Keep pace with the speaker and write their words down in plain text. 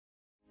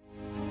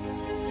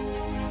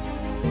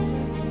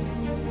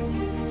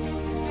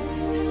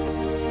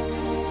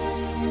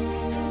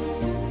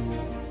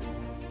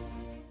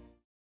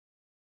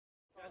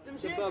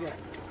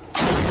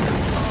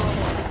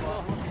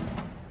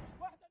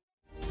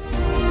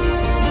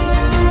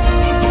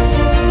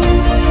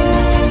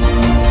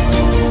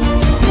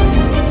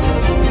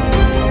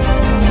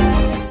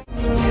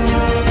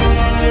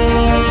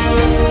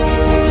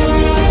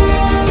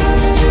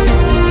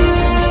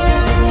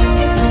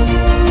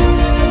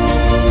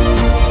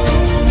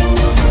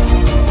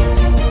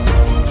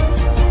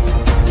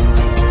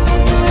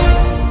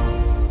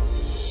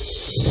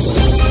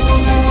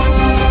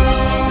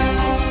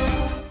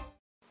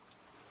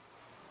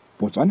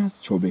Botswana's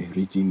Chobe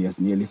region has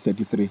nearly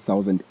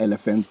 33,000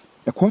 elephants,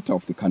 a quarter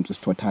of the country's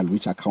total,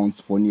 which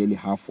accounts for nearly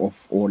half of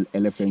all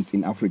elephants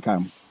in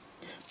Africa.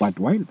 But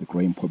while the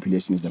growing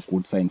population is a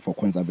good sign for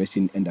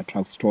conservation and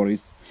attracts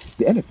tourists,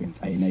 the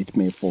elephants are a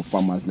nightmare for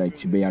farmers like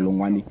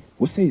Chobe,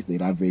 who says they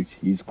ravage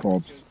his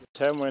crops.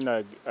 The time when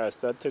I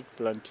started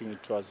planting,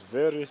 it was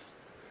very,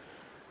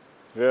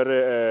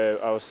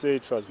 I would say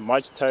it was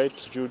much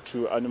tight due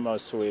to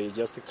animals were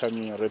just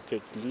coming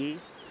rapidly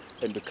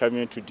and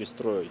coming to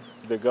destroy.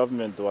 The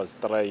government was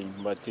trying,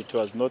 but it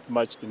was not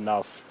much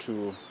enough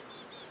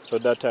so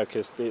that I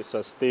can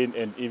sustain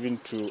and even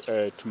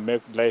to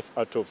make life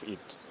out of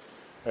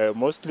it.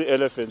 Mostly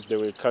elephants, they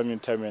were coming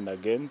time and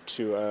again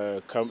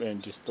to come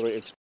and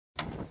destroy.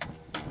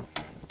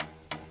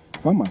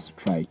 Farmers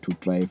try to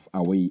drive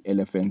away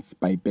elephants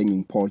by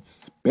banging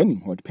pots,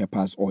 burning hot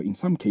peppers, or in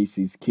some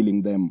cases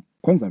killing them.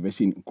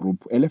 Conservation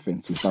group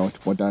Elephants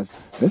Without Borders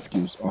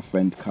rescues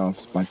orphaned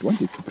calves but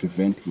wanted to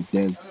prevent the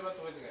deaths.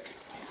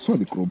 So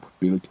the group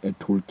built a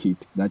toolkit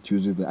that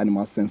uses the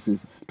animal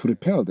senses to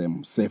repel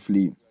them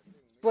safely.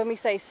 When we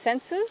say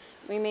senses,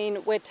 we mean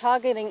we're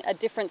targeting a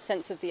different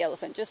sense of the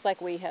elephant, just like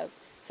we have.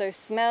 So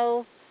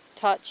smell,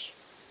 touch,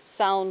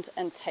 sound,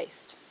 and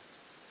taste.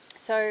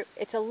 So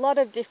it's a lot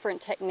of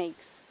different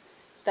techniques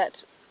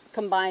that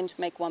combined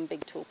make one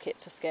big toolkit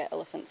to scare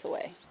elephants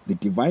away. The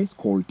device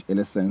called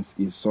EleSense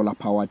is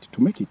solar-powered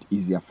to make it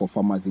easier for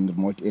farmers in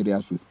remote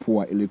areas with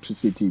poor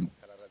electricity.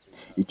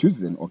 It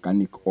uses an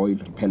organic oil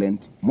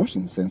repellent,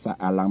 motion sensor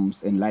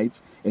alarms and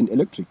lights, and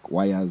electric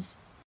wires.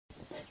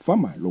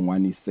 Farmer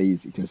Longwani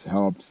says it has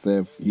helped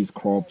save his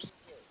crops.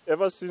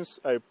 Ever since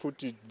I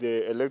put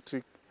the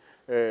electric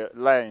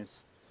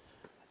lines,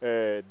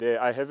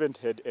 I haven't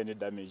had any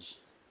damage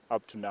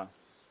up to now.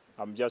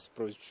 I'm just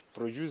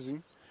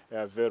producing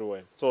very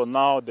well. So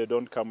now they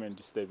don't come and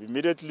disturb.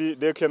 Immediately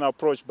they can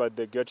approach, but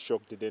they get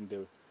shocked, then they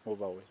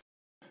move away.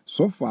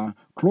 So far,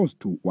 close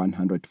to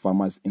 100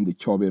 farmers in the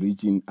Chobe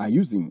region are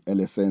using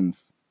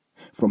EleSense.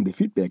 From the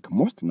feedback,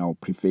 most now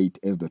prefer it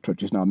as the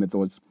traditional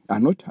methods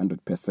are not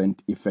 100%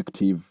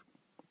 effective.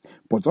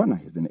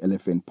 Botswana has an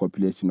elephant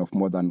population of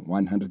more than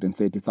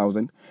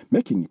 130,000,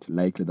 making it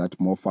likely that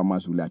more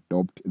farmers will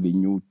adopt the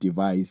new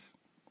device.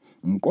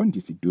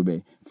 Mqondisi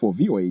Dube for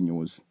VOA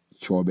News,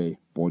 Chobe,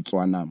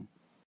 Botswana.